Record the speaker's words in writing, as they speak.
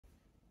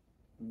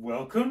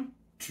Welcome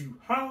to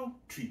How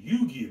to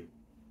Yugioh.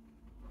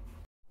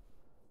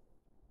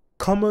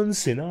 Common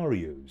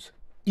scenarios,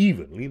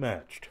 evenly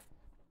matched.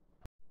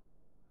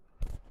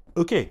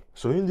 Okay,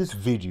 so in this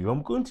video,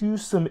 I'm going to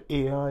use some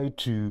AI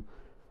to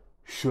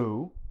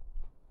show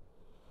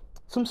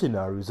some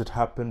scenarios that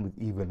happen with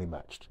evenly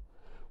matched.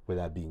 With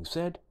that being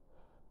said,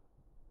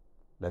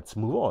 let's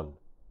move on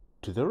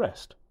to the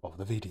rest of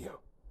the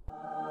video.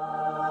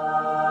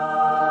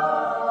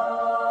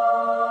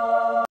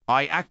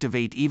 I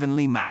activate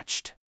evenly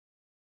matched.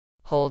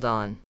 Hold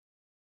on.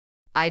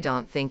 I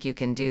don't think you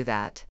can do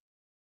that.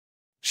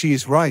 She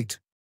is right.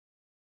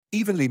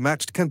 Evenly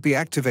matched can be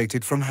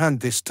activated from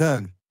hand this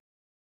turn.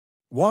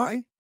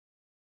 Why?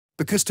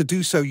 Because to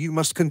do so you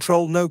must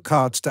control no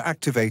cards to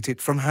activate it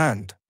from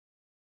hand.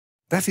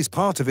 That is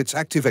part of its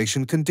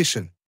activation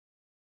condition.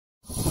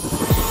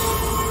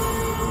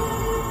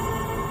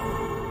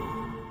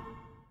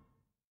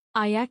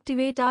 I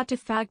activate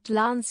artifact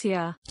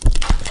Lancia.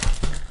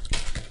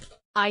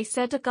 I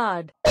set a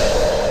card.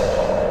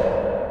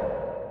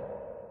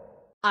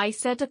 I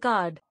set a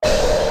card.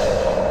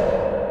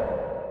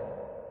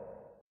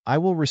 I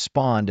will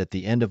respond at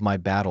the end of my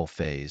battle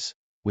phase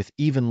with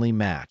evenly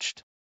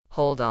matched.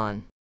 Hold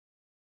on.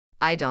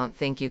 I don't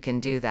think you can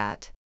do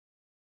that.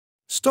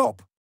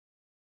 Stop.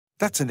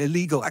 That's an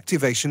illegal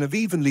activation of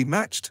evenly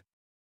matched.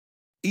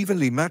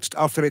 Evenly matched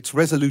after its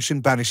resolution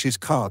banishes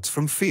cards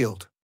from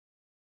field.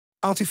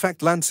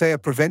 Artifact Lancia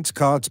prevents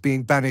cards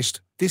being banished.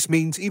 This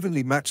means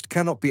evenly matched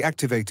cannot be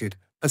activated,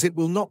 as it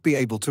will not be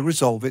able to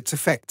resolve its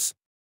effects.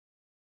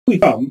 We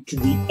come to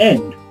the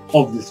end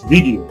of this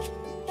video.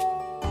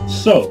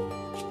 So,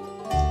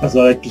 as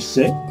I like to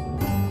say,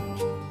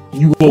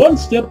 you are one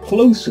step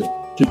closer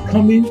to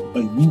becoming a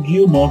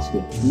Yu-Gi-Oh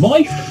master.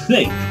 My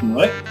fate,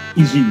 right,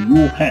 is in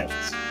your hands.